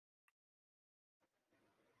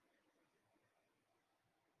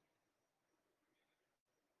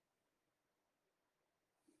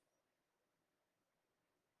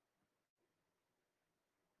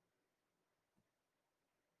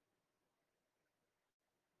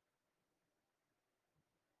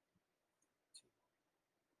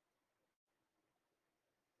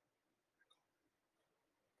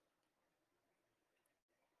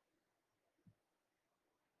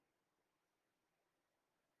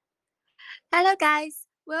Hello, guys.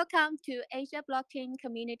 Welcome to Asia Blockchain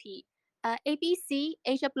Community. ABC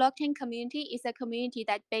Asia Blockchain Community is a community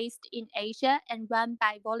that based in Asia and run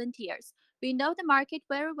by volunteers. We know the market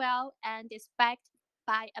very well and is backed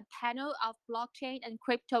by a panel of blockchain and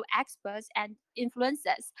crypto experts and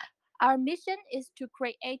influencers. Our mission is to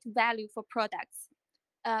create value for projects,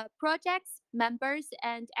 members,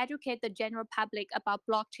 and educate the general public about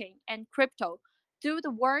blockchain and crypto through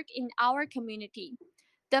the work in our community.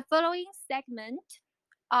 The following segment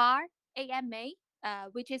are AMA,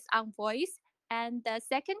 which is on voice, and the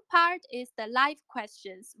second part is the live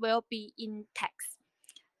questions will be in text.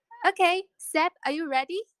 Okay, Seb, are you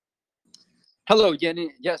ready? Hello,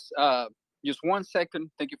 Jenny. Yes, just 1 second.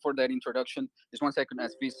 Thank you for that introduction. Just 1 second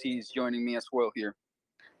as VC is joining me as well here.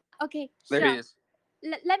 Okay, There he sure. is.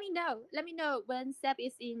 Let me know. Let me know when Seb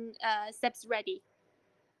is in. Seb's ready.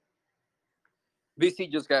 VC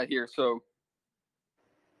just got here, so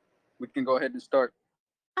we can go ahead and start.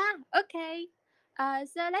 Okay.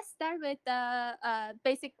 So let's start with the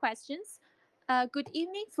basic questions. Good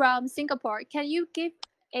evening from Singapore. Can you give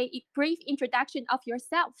a brief introduction of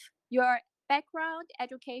yourself, your background,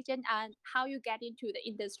 education, and how you get into the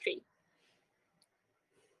industry?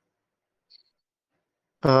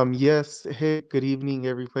 Yes. Hey, good evening,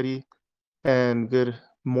 everybody, and good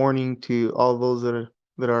morning to all those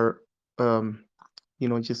that are um,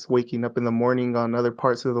 just waking up in the morning on other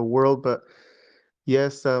parts of the world. But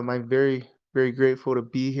yes, I'm very, very grateful to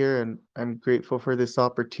be here, and I'm grateful for this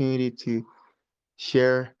opportunity to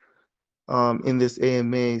share in this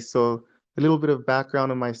AMA. So a little bit of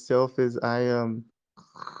background on myself is I'm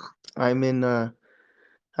in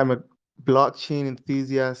I'm a blockchain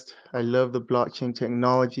enthusiast. I love the blockchain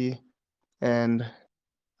technology, and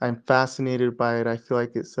I'm fascinated by it. I feel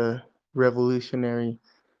like it's a revolutionary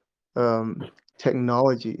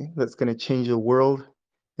technology that's going to change the world.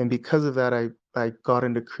 And because of that, I got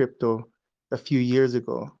into crypto a few years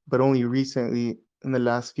ago, but only recently, in the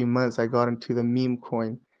last few months, I got into the meme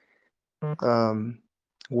coin um,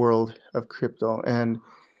 world of crypto. And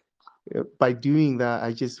by doing that,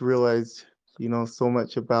 I just realized, so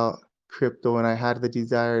much about crypto, and I had the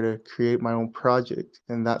desire to create my own project,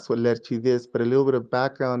 and that's what led to this. But a little bit of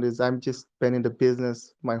background is I'm just been into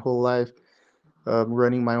business my whole life,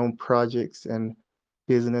 running my own projects and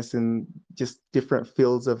business in just different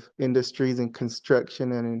fields of industries and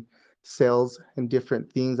construction and in sales and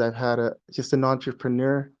different things. I've had just an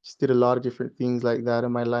entrepreneur, just did a lot of different things like that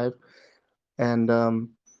in my life. And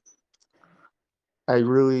I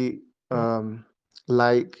really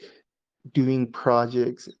like doing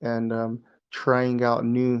projects and trying out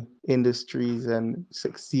new industries and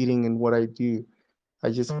succeeding in what I do. I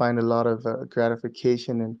just find a lot of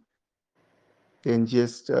gratification in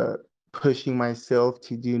just pushing myself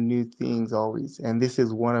to do new things always. And this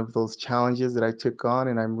is one of those challenges that I took on,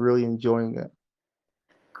 and I'm really enjoying it.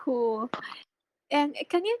 Cool. And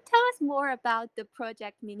can you tell us more about the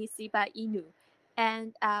project Mini Shiba Inu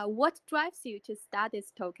and what drives you to start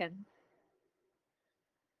this token?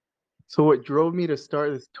 So what drove me to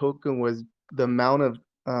start this token was the amount of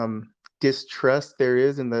distrust there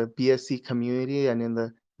is in the BSC community and in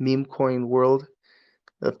the meme coin world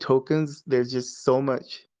of tokens. There's just so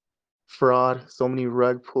much fraud, so many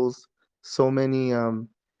rug pulls, so many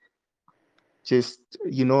just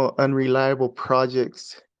unreliable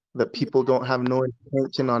projects that people don't have no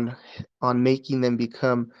intention on making them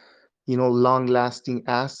become long lasting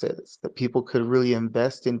assets that people could really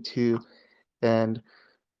invest into and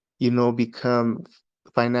become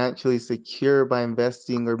financially secure by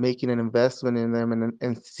investing or making an investment in them,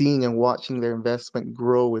 and seeing and watching their investment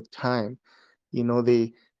grow with time.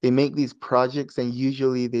 They make these projects, and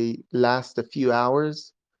usually they last a few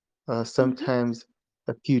hours, Mm-hmm. sometimes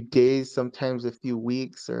a few days, sometimes a few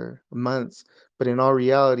weeks or months. But in all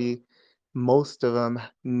reality, most of them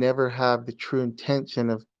never have the true intention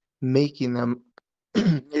of making them,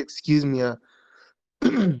 excuse me,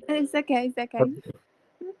 It's okay. It's a okay.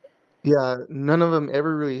 yeah, none of them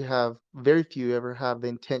ever really have, very few ever have the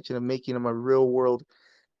intention of making them a real world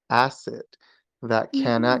asset that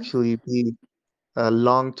can Mm-hmm. actually be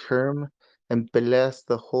long term and bless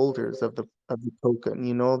the holders of the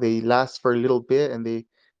token. They last for a little bit, and they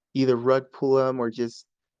either rug pull them or just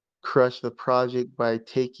crush the project by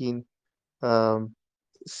um,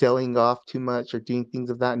 selling off too much or doing things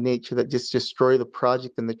of that nature that just destroy the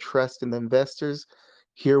project and the trust in the investors.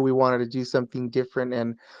 Here we wanted to do something different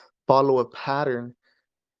and follow a pattern,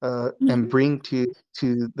 and Mm-hmm. bring to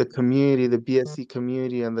the community, the BSC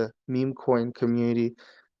community and the meme coin community,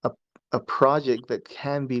 a, a project that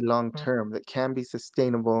can be long term, that can be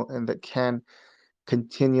sustainable, and that can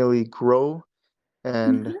continually grow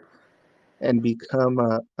and Mm-hmm. and become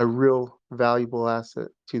a real valuable asset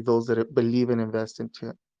to those that believe and invest into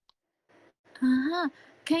it. Uh-huh.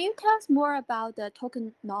 Can you tell us more about the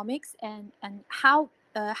tokenomics and how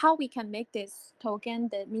we can make this token,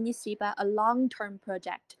 the mini Shiba, a long-term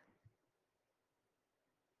project?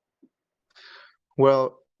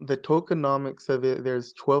 Well, the tokenomics of it,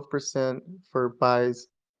 there's 12% for buys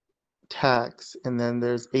tax, and then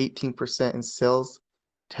there's 18% in sales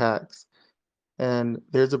tax. And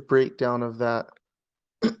there's a breakdown of that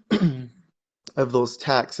of those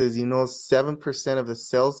taxes. 7% of the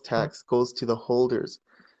sales tax goes to the holders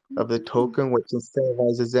of the Mhm. token, which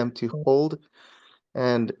incentivizes them to hold,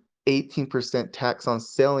 and 18% tax on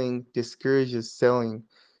selling discourages selling.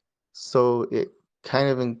 So it kind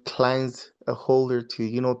of inclines a holder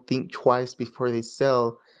to, think twice before they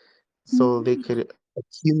sell, so they Mhm. could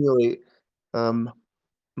accumulate um,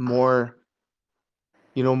 more,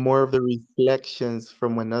 more of the reflections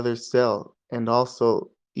from when others sell, and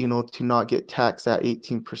also, to not get taxed at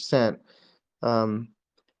 18%. Um,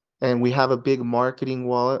 and we have a big marketing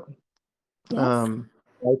wallet. Yes. Um,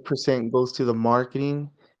 5% goes to the marketing,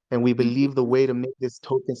 and we believe the Mhm. way to make this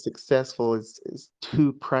token successful is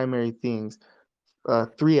two primary things.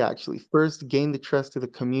 Three actually. First, gain the trust of the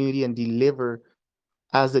community and deliver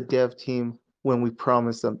as a dev team when we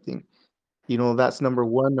promise something. That's number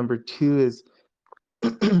one. Number two is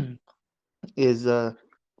uh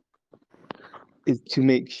is to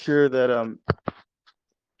make sure that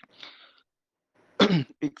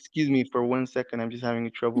excuse me for 1 second. I'm just having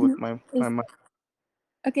trouble with Mhm. my It's mic.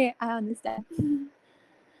 okay. I understand.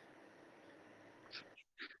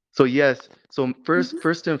 So yes, so first Mhm.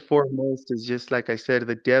 first and foremost is just like I said,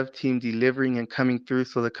 the dev team delivering and coming through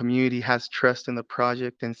so the community has trust in the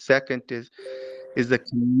project. And second is the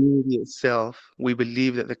community itself. We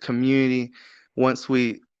believe that the community, once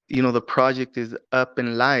the project is up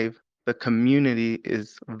and live, the community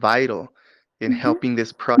is vital in Mhm. helping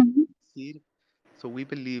this project succeed. So we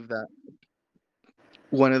believe that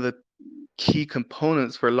one of the key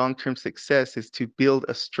components for long-term success is to build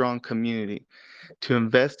a strong community, to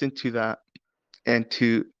invest into that, and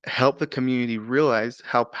to help the community realize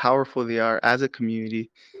how powerful they are as a community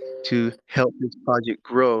to help this project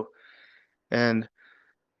grow. And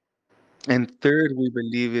and third, we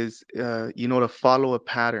believe is to follow a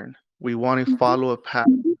pattern. We want to Mhm. follow a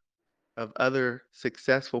pattern of other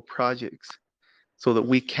successful projects so that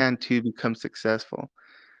we can too become successful.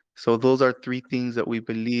 So those are three things that we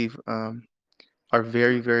believe are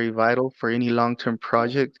very, very vital for any long-term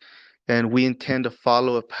project. And we intend to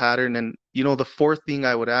follow a pattern. And the fourth thing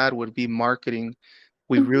I would add would be marketing.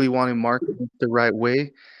 We really Mhm. want to market it the right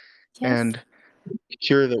way Yes. and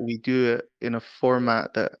ensure that we do it in a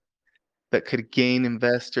format that could gain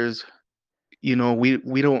investors. We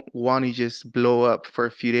don't want to just blow up for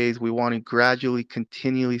a few days. We want to gradually,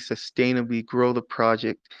 continually, sustainably grow the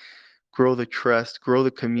project, grow the trust, grow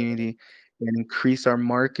the community, and increase our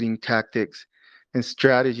marketing tactics and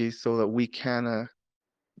strategies so that we can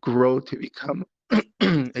grow to become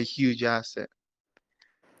a huge asset.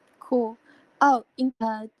 Cool. Oh,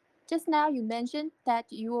 just now you mentioned that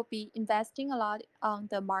you will be investing a lot on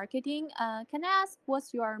the marketing. Can I ask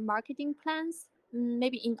what's your marketing plans?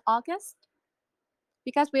 Maybe in August,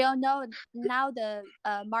 because we all know now the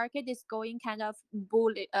market is going kind of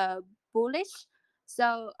bullish.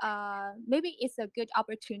 So maybe it's a good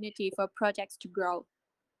opportunity for projects to grow.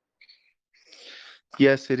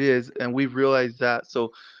 Yes, it is. And we realize that.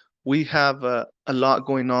 So we have a lot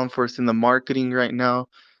going on for us in the marketing right now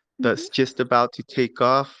that's Mm-hmm. just about to take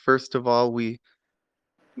off. First of all, we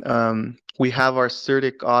have our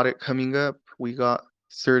CERTIC audit coming up. We got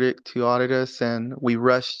CERTIC to audit us, and we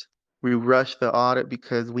rushed the audit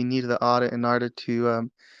because we needed the audit in order to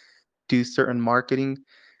do certain marketing.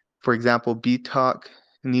 For example, BTalk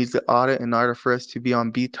needs the audit in order for us to be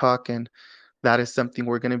on BTalk, and that is something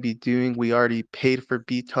we're going to be doing. We already paid for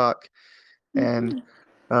BTalk, and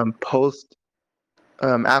Mm-hmm. post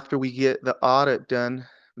after we get the audit done,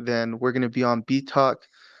 then we're going to be on BTalk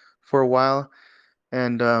for a while,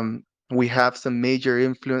 and we have some major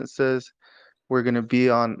influences. We're going to be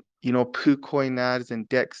on, PooCoin ads and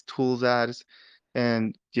Dex Tools ads,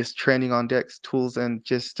 and just trending on Dex Tools, and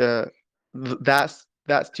just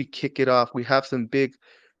that's to kick it off. We have some big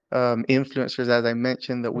influencers, as I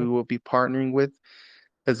mentioned, that we will be partnering with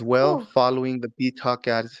as well, Cool. following the BTalk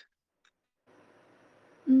ads.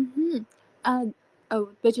 Mm-hmm. Uh, oh,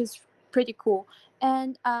 which is pretty cool.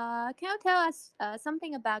 And can you tell us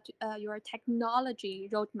something about your technology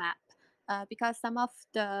roadmap? Because some of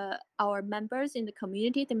the our members in the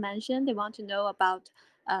community they mentioned they want to know about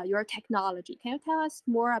your technology. Can you tell us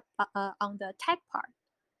more on the tech part?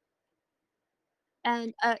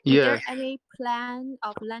 And is there Yes. any plan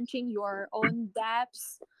of launching your own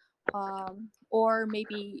dApps, or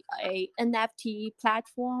maybe a NFT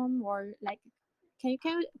platform, or like, can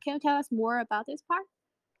you tell us more about this part?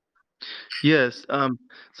 Yes.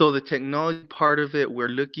 So the technology part of it, we're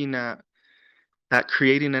looking at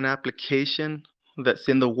creating an application that's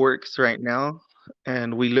in the works right now,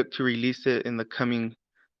 and we look to release it in the coming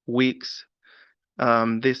weeks.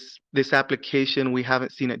 This application, we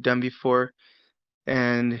haven't seen it done before,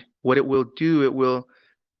 and what it will do,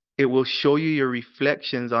 it will show you your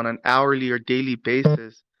reflections on an hourly or daily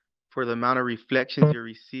basis for the amount of reflections you're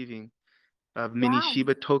receiving of mini Wow.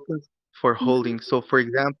 Shiba tokens for Mm-hmm. holding. So, for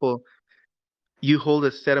example, you hold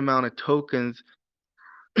a set amount of tokens,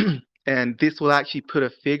 and this will actually put a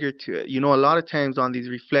figure to it. A lot of times on these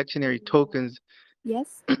reflectionary tokens,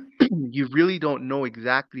 Yes. you really don't know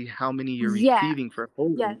exactly how many you're Yeah. receiving for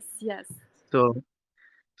holding. Yes. Yes. So,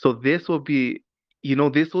 so this will be,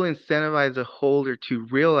 this will incentivize a holder to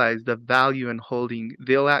realize the value in holding.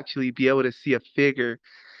 They'll actually be able to see a figure.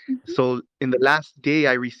 Mm-hmm. So in the last day,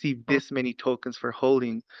 I received this many tokens for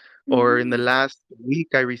holding, or in the Mm-hmm. last week,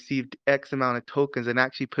 I received X amount of tokens, and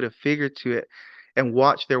actually put a figure to it and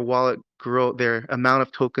watch their wallet grow, their amount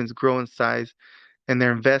of tokens grow in size, and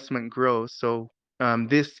their investment grow. So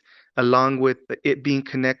this, along with it being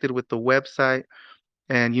connected with the website,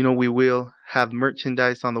 and we will have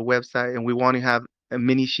merchandise on the website, and we want to have a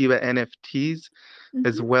mini Shiba NFTs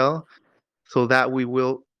as Mm-hmm. well, so that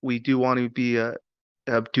we do want to be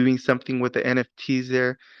doing something with the NFTs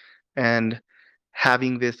there, and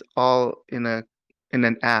having this all in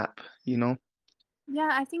an app. Yeah,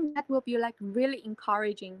 I think that will be like really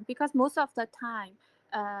encouraging, because most of the time,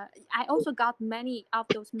 I also got many of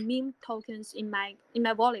those meme tokens in my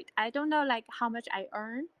wallet. I don't know like how much I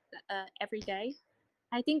earn every day.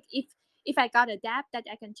 I think if I got a dApp that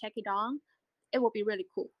I can check it on, it will be really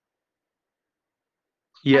cool.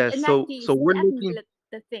 And Yes, NFT so is we're looking. definitely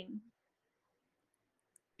the thing,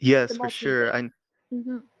 the Yes, for most sure. needed. And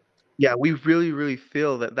Mm-hmm. yeah, we really, really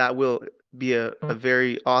feel that that will be a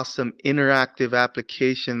very awesome interactive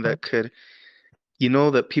application that could,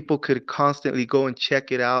 that people could constantly go and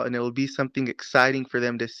check it out, and it will be something exciting for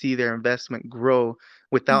them to see their investment grow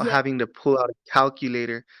without Yeah. having to pull out a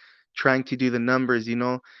calculator trying to do the numbers.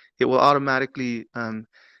 It will automatically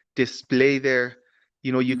display there.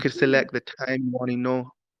 You could Mm-hmm. select the time you want to know,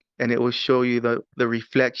 and it will show you the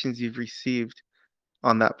reflections you've received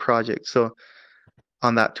on that project. So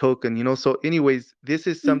on that token. So anyways, this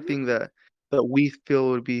is Mm-hmm. something that we feel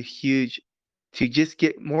would be huge to just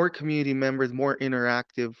get more community members more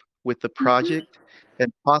interactive with the Mm-hmm. project,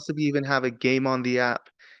 and possibly even have a game on the app,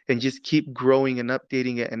 and just keep growing and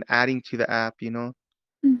updating it and adding to the app.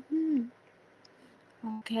 Mm-hmm.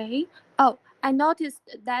 Okay. Oh, I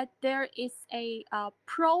noticed that there is a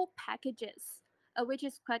pro packages, which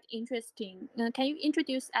is quite interesting. Can you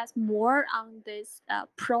introduce us more on this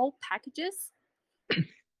pro packages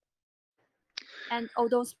and all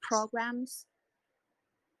those programs?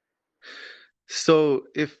 So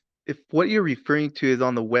if what you're referring to is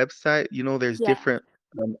on the website, there's Yeah. different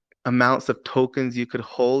um, amounts of tokens you could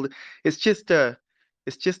hold. It's just a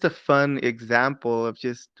it's just a fun example of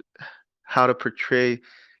just how to portray,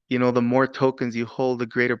 the more tokens you hold, the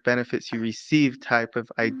greater benefits you receive type of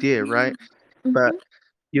idea, right? But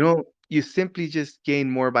Mm-hmm. you simply just gain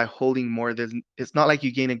more by holding more. It's not like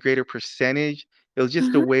you gain a greater percentage. It was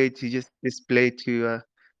just a Uh-huh. way to just display to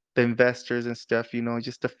the investors and stuff,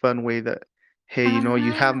 just a fun way that, hey,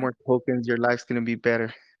 you have Ah, more tokens, your life's gonna be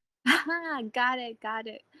better. got it, got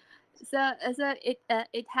it. So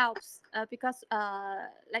it helps because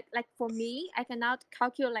like for me, I cannot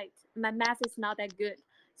calculate. My math is not that good.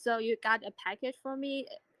 So you got a package for me.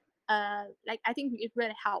 Like I think it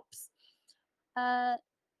really helps. Uh,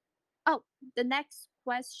 oh, the next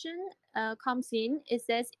question comes in. It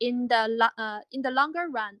says in the longer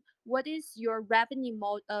run, what is your revenue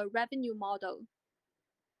model?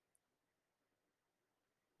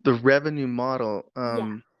 The revenue model.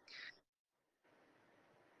 Yeah.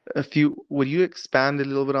 If you would you expand a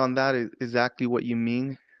little bit on that? Exactly what you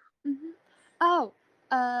mean? Mm-hmm. Oh,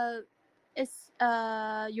 uh, it's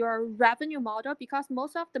your revenue model, because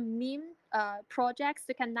most of the meme projects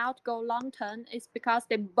they cannot go long term is because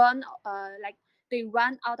they burn like they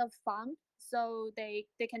run out of fund, so they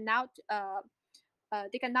cannot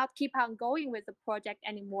keep on going with the project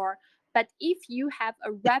anymore. But if you have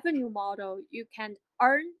a revenue model, you can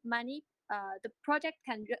earn money. The project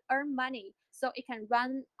can earn money, so it can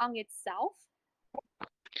run on itself,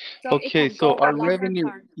 so it Okay, can so go our longer revenue,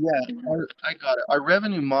 term. yeah, Mm-hmm. I got it. Our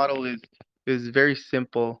revenue model is very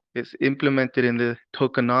simple. It's implemented in the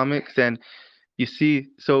tokenomics, and You see,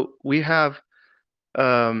 so we have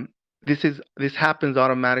um, this happens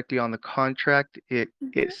automatically on the contract. It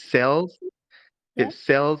Mm-hmm. sells it Yes.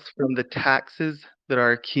 sells from the taxes that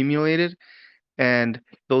are accumulated, and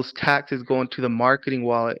those taxes go into the marketing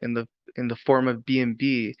wallet in the form of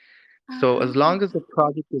BNB. So as long as Ah. the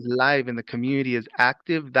project is live and the community is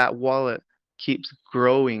active, that wallet keeps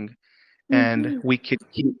growing, and Mm-hmm. we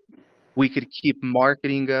could keep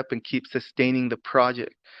marketing up and keep sustaining the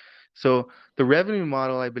project. So the revenue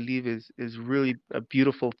model, I believe, is really a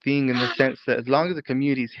beautiful thing in the sense that as long as the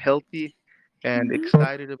community is healthy and Mm-hmm.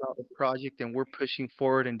 excited about the project and we're pushing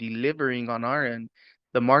forward and delivering on our end,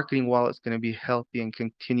 the marketing wallet's going to be healthy and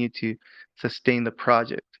continue to sustain the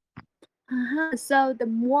project. Uh-huh. So the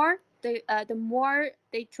more they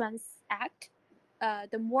transact,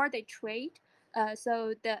 the more they trade,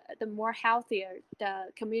 so the more healthier the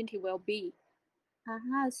community will be.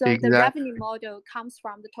 Uh-huh. So the revenue Exactly. model comes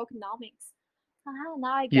from the tokenomics. Uh-huh.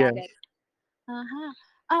 Now I get it. Yes. Uh-huh.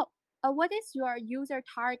 Oh, what is your user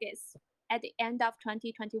targets at the end of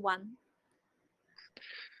 2021?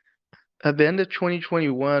 At the end of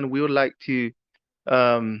 2021, we would like to,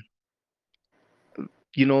 um,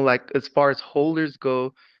 like as far as holders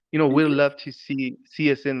go, we'd Mm-hmm. love to see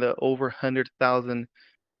us in the over 100,000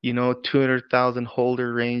 200,000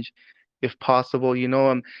 holder range if possible.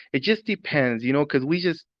 It just depends, because we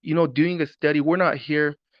just, doing a study, we're not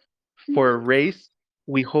here for a Mm-hmm. race.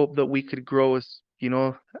 We hope that we could grow as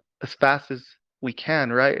fast as we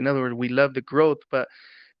can, right? In other words, we love the growth, but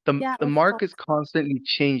Yeah, the of market is course. constantly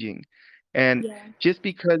changing. And Yeah. just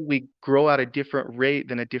because we grow at a different rate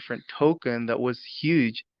than a different token that was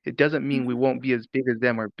huge, it doesn't mean we Mm-hmm. won't be as big as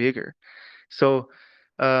them or bigger. So,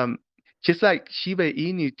 um, just like Shiba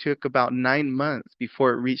Inu took about 9 months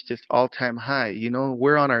before it reached its all-time high,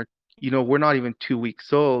 we're not even 2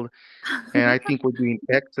 weeks old, and I think we're doing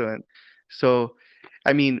excellent. So,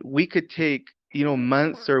 I mean, we could take,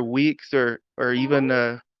 months or weeks or even,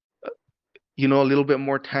 a little bit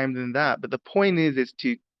more time than that. But the point is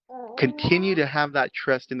to continue to have that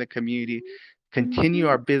trust in the community, continue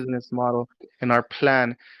our Mm-hmm. business model and our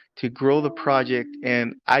plan to grow the project.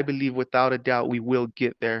 And I believe without a doubt we will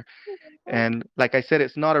get there. And like I said,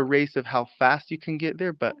 it's not a race of how fast you can get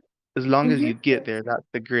there, but as long as you Mm-hmm. get there, that's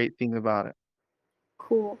the great thing about it.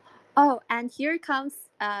 Cool. Oh, and here comes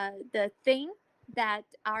the thing that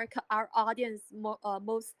our audience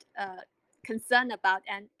most concerned about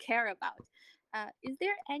and care about. Is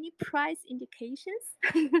there any price indications?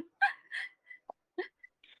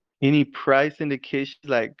 Any price indications,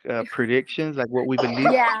 like predictions, like what we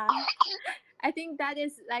believe? Yeah, I think that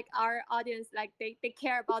is like our audience, like they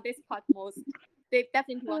care about this part most. They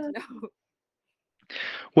definitely want to know.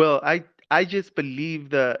 Well, I just believe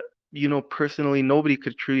that, personally, nobody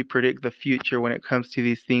could truly predict the future when it comes to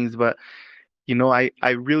these things, but I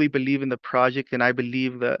really believe in the project, and I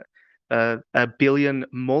believe that a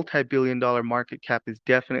multi-billion dollar market cap is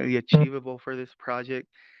definitely achievable for this project.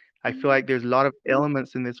 I feel like Mhm. there's a lot of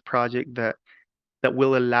elements in this project that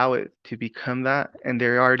will allow it to become that, and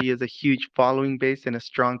there already is a huge following base and a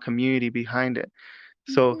strong community behind it.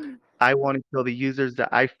 So Mhm. I want to tell the users that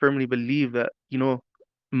I firmly believe that,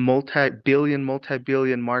 multi-billion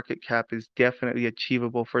market cap is definitely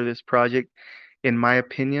achievable for this project, in my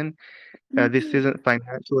opinion. This Mhm. isn't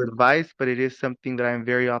financial advice, but it is something that I'm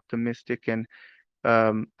very optimistic and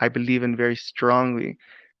I believe in very strongly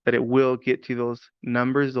that it will get to those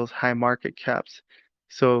numbers, those high market caps.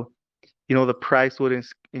 So, the price would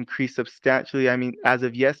increase substantially. I mean, as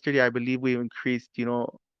of yesterday, I believe we increased,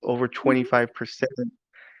 over Mhm. 25%.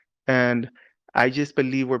 And I just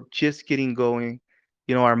believe we're just getting going.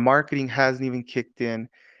 Our marketing hasn't even kicked in.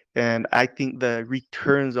 And I think the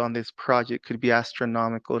returns on this project could be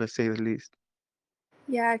astronomical, to say the least.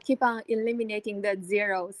 Yeah, keep on eliminating the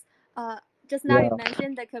zeros. Just now you Yeah.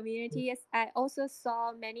 mentioned the communities. I also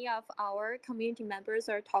saw many of our community members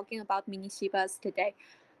are talking about mini Shibas today.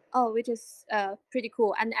 Oh, which is pretty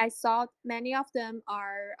cool. And I saw many of them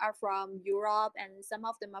are from Europe and some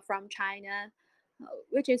of them are from China,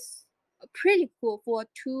 which is pretty cool for a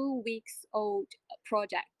 2 weeks old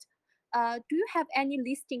project. Do you have any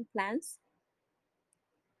listing plans?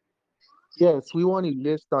 Yes, we want to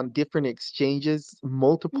list on different exchanges.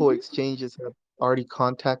 Multiple Mm-hmm. exchanges have already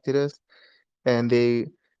contacted us, and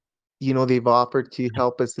they've offered to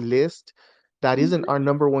help us list. That isn't Mm-hmm. our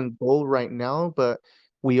number one goal right now, but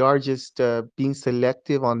we are just being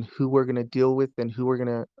selective on who we're going to deal with and who we're going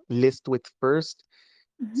to list with first.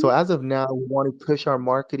 So Mm-hmm. as of now, we want to push our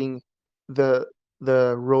marketing, the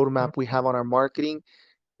the roadmap we have on our marketing,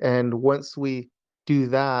 and once we do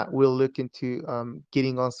that, we'll look into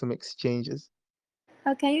getting on some exchanges.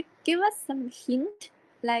 Can you give us some hint,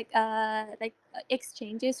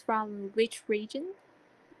 exchanges from which region?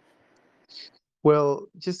 Well,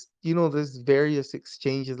 just there's various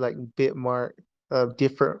exchanges like Bitmart,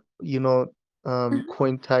 different,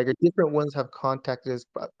 Coin Tiger, different ones have contacted us.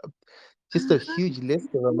 But just a huge list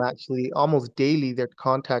of them actually, almost daily they're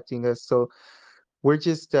contacting us. So we're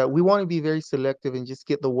just we want to be very selective and just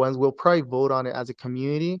get the ones. We'll probably vote on it as a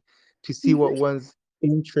community to see what Mhm. ones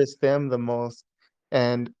interest them the most,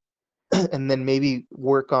 and and then maybe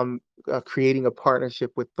work on creating a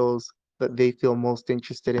partnership with those that they feel most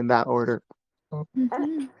interested in that order.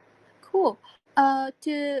 Mhm. Cool.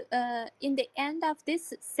 To In the end of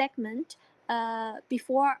this segment,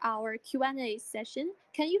 before our Q&A session,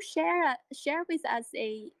 can you share with us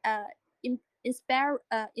a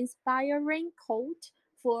inspiring quote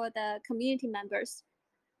for the community members?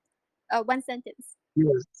 One sentence.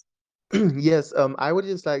 Yes. Yes, I would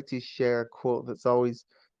just like to share a quote that's always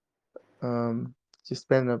um, just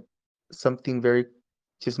been something very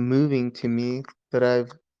just moving to me that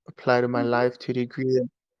I've applied in my Mm-hmm. life to a degree. It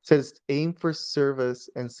says, aim for service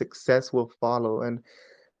and success will follow. And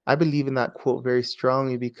I believe in that quote very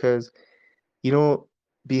strongly because, you know,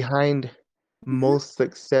 behind Mm-hmm. most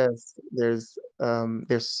success, there's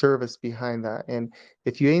service behind that. And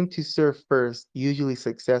if you aim to serve first, usually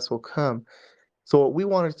success will come. So what we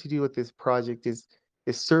wanted to do with this project is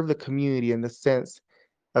serve the community in the sense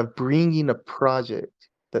of bringing a project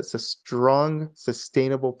that's a strong,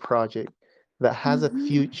 sustainable project that has a Mm-hmm.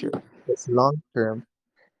 future that's long term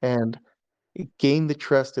and gain the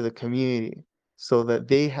trust of the community so that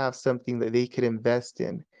they have something that they could invest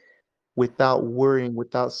in without worrying,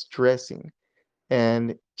 without stressing,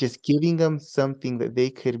 and just giving them something that they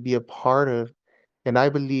could be a part of. And I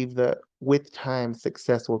believe that with time,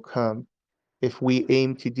 success will come. If we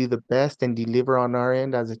aim to do the best and deliver on our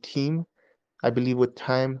end as a team, I believe with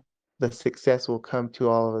time, the success will come to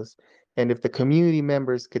all of us. And if the community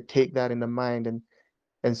members could take that into mind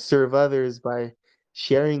and serve others by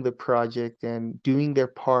sharing the project and doing their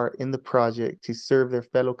part in the project to serve their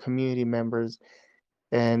fellow community members,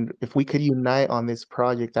 and if we could unite on this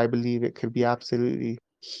project, I believe it could be absolutely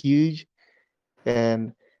huge.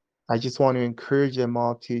 And I just want to encourage them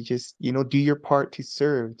all to just, do your part to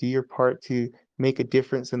serve, do your part to make a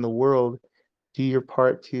difference in the world, do your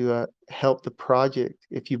part to help the project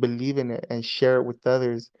if you believe in it and share it with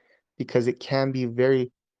others because it can be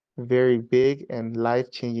very, very big and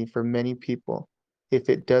life changing for many people if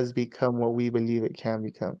it does become what we believe it can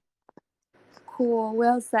become. Cool.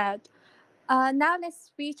 Well said. Now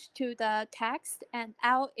let's switch to the text and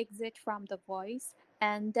I'll exit from the voice.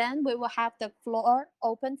 And then we will have the floor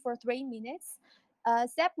open for 3 minutes.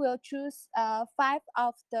 Seb will choose five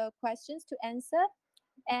of the questions to answer.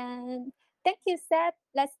 And thank you, Seb.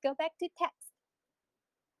 Let's go back to text.